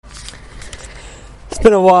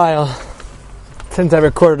been a while since I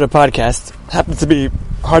recorded a podcast. Happened to be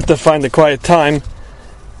hard to find a quiet time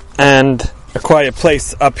and a quiet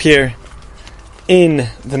place up here in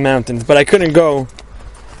the mountains, but I couldn't go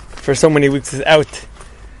for so many weeks without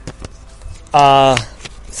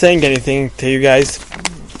saying anything to you guys.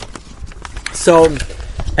 So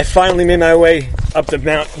I finally made my way up the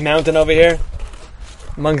mountain over here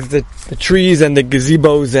amongst the trees and the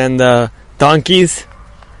gazebos and the donkeys,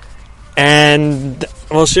 and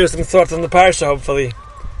we'll share some thoughts on the parsha, hopefully.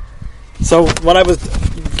 So what I was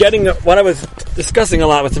discussing a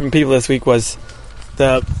lot with different people this week was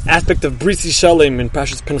the aspect of Bris Yishalom in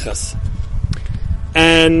Parshas Pinchas.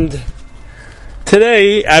 And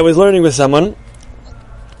today I was learning with someone,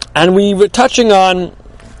 and we were touching on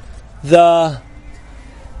the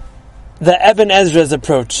Eben Ezra's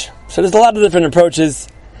approach. So there's a lot of different approaches,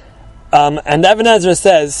 and Eben Ezra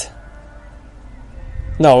says,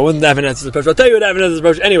 no, it wasn't Eben Ezra's approach. I'll tell you what Eben Ezra's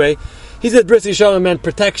approach. Anyway, he said Bris Yishalom meant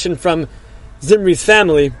protection from Zimri's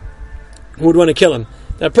family, who would want to kill him.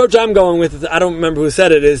 The approach I'm going with, I don't remember who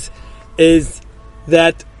said it, is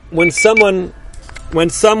that when someone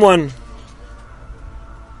harms someone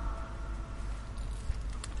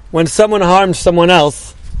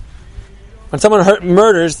else, when someone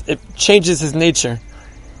murders, it changes his nature,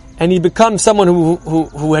 and he becomes someone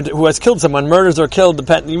who has killed someone, murders or killed,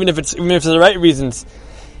 even if it's for the right reasons.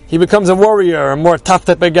 He becomes a warrior, a more tough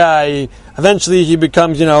type of guy. Eventually, he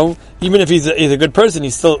becomes, even if he's a good person,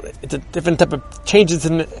 it's a different type of changes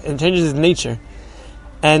his nature.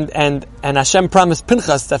 And Hashem promised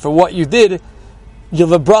Pinchas that for what you did, you'll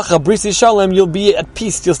have a bracha, Bris Yishalom, you'll be at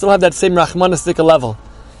peace. You'll still have that same Rahmanistic level.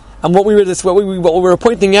 And what we were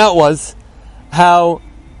pointing out was how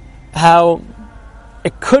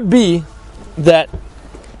it could be that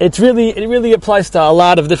it really applies to a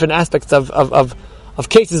lot of different aspects of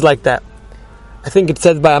cases like that. I think it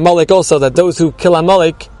said by Amalek also that those who kill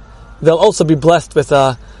Amalek, they'll also be blessed with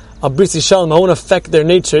a Bris Yishalom. It won't affect their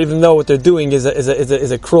nature, even though what they're doing is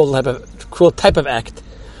a cruel type of act.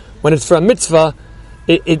 When it's for a mitzvah,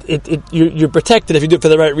 you're protected if you do it for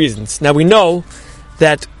the right reasons. Now we know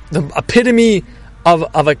that the epitome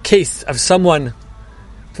of a case of someone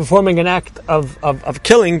performing an act of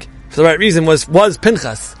killing for the right reason was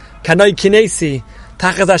Pinchas. Kanoi kinesi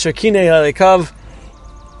tachas asher kinei alekav.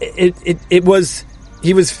 He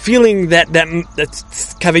was feeling that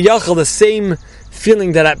kaviyachal, the same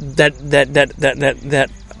feeling that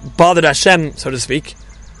bothered Hashem, so to speak,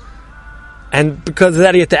 and because of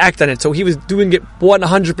that he had to act on it. So he was doing it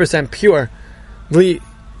 100% pure, really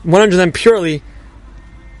 100% purely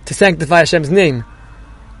to sanctify Hashem's name.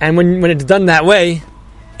 And when it's done that way,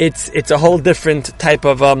 it's a whole different type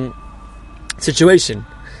of situation.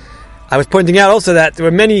 I was pointing out also that there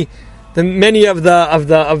were many of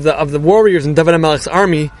the warriors in David HaMelech's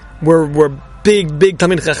army were big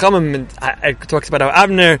Talmid Chachamim, and I talked about how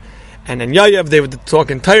Avner and then Yoav, they would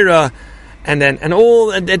talk in Torah, and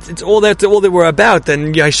all they were about.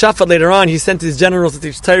 And Yehoshaphat later on, he sent his generals to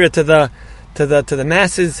teach Torah to the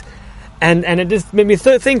masses, and it just made me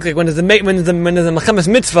think, like when there's a Mechamas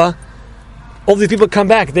mitzvah, all these people come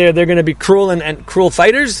back, they're going to be cruel and cruel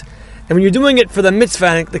fighters. And when you're doing it for the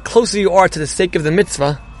mitzvah, the closer you are to the sake of the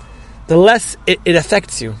mitzvah, the less it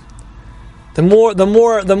affects you. The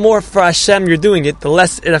more for Hashem you're doing it, the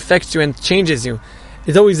less it affects you and changes you.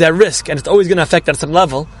 It's always that risk, and it's always going to affect at some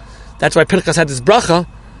level. That's why Pinchas had this bracha.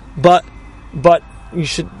 But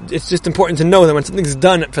it's just important to know that when something's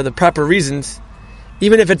done for the proper reasons,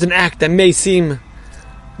 even if it's an act that may seem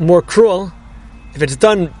more cruel, if it's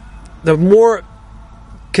done, the more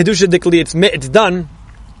kedushadically it's done,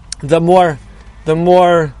 the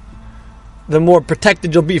more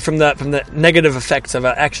protected you'll be from the negative effects of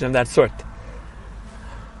an action of that sort.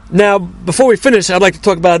 Now, before we finish, I'd like to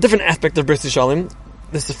talk about a different aspect of Bris Yishalom.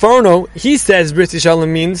 The Seforno, he says Bris Yishalom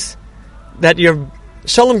means that you're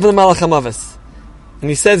Shalom for the Malach HaMavos. And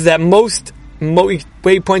he says that way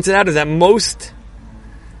he points it out is that most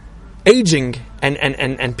aging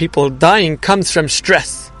and people dying comes from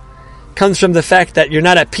stress, comes from the fact that you're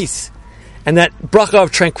not at peace. And that bracha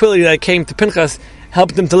of tranquility that came to Pinchas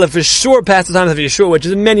helped him to live for sure past the times of Yeshua, which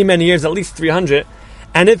is many, many years, at least 300.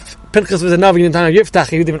 And if Pinchas was a Navi in the time of Yiftach,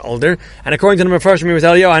 he was even older. And according to the Mefarshim, he was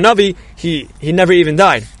Eliyahu Navi, he never even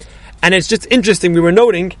died. And it's just interesting, we were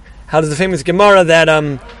noting how there's a famous Gemara that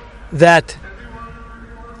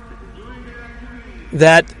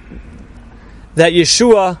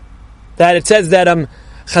Yeshua, that it says that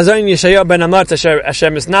Chazayin Yeshayahu ben Amat Asher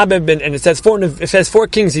Misnabib, and it says four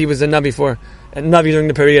kings he was a Navi for, a Navi during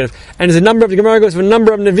the period. And there's a number of, the Gemara goes for a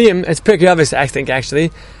number of Nevi'im, it's Pirkei Avos, I think,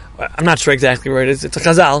 actually. I'm not sure exactly where it is. It's a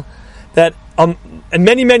Chazal and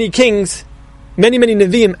many kings, many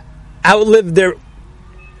Nevi'im outlived their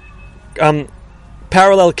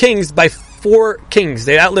parallel kings by 4 kings.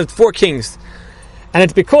 They outlived 4 kings. And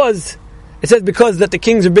it's because that the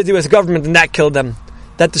kings were busy with government and that killed them.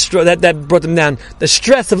 That brought them down. The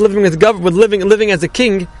stress of living with living as a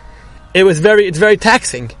king, it's very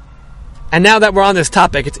taxing. And now that we're on this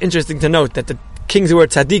topic, it's interesting to note that the kings who were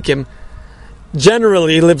tzaddikim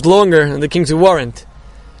generally lived longer than the kings who weren't.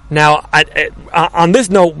 Now, on this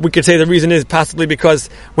note, we could say the reason is possibly because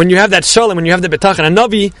when you have that shalom, when you have the betachon, a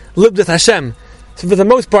Navi lived with Hashem. So for the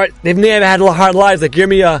most part, they've never had hard lives like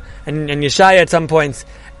Yirmiyah and Yeshaya at some points.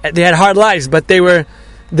 They had hard lives, but they were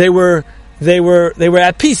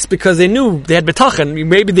at peace because they knew they had betachon.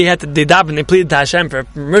 Maybe they davened and they pleaded to Hashem for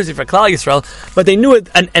mercy for Klal Yisrael, but they knew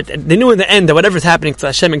they knew in the end that whatever's happening, so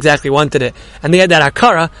Hashem exactly wanted it, and they had that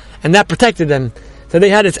hakara, and that protected them. So they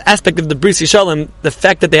had this aspect of the Bris Yishalom, the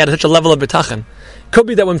fact that they had such a level of betachon. Could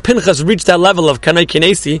be that when Pinchas reached that level of Kanai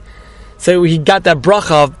Kinesi, so he got that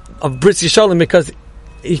bracha of Bris Yishalom because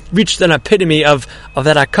he reached an epitome of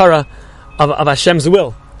that hakara of Hashem's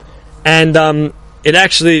will. And it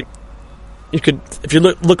actually, you could, if you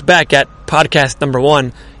look back at podcast number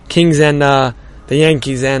 1, Kings and the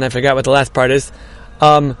Yankees, and I forgot what the last part is,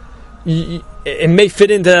 it may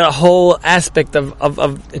fit into a whole aspect of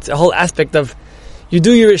it's a whole aspect of you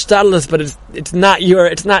do your ishtadlus, but it's not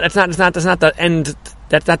the end.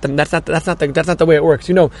 That's not the way it works.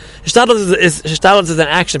 You know, ishtadlus is an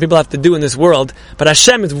action people have to do in this world, but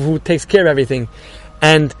Hashem is who takes care of everything.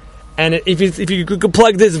 And if you could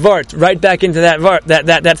plug this vart right back into that vart,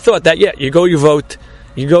 that thought that you go, you vote,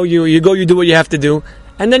 you do what you have to do,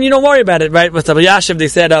 and then you don't worry about it, right? With Rabbi Yashiv, they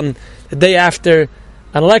said the day after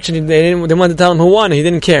an election, they wanted to tell him who won, and he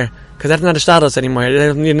didn't care because that's not ishtadlus anymore. He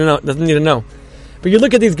doesn't need to know. But you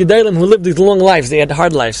look at these gedolim who lived these long lives; they had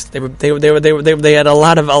hard lives. They had a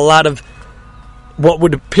lot of what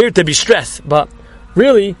would appear to be stress, but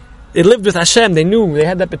really they lived with Hashem. They knew they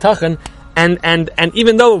had that betachon, and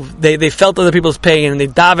even though they felt other people's pain and they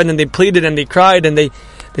davened and they pleaded and they cried and they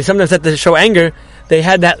sometimes had to show anger, they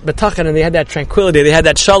had that betachon and they had that tranquility. They had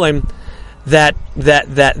that shalom that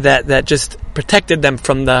just protected them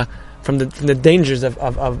from the dangers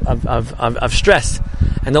of stress.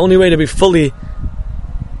 And the only way to be fully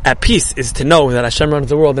at peace is to know that Hashem runs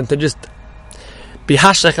the world and to just be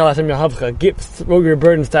hashach al Hashem yahavcha, throw your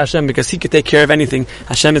burdens to Hashem because He could take care of anything.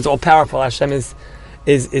 Hashem is all powerful. Hashem is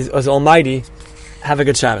almighty. Have a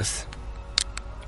good Shabbos.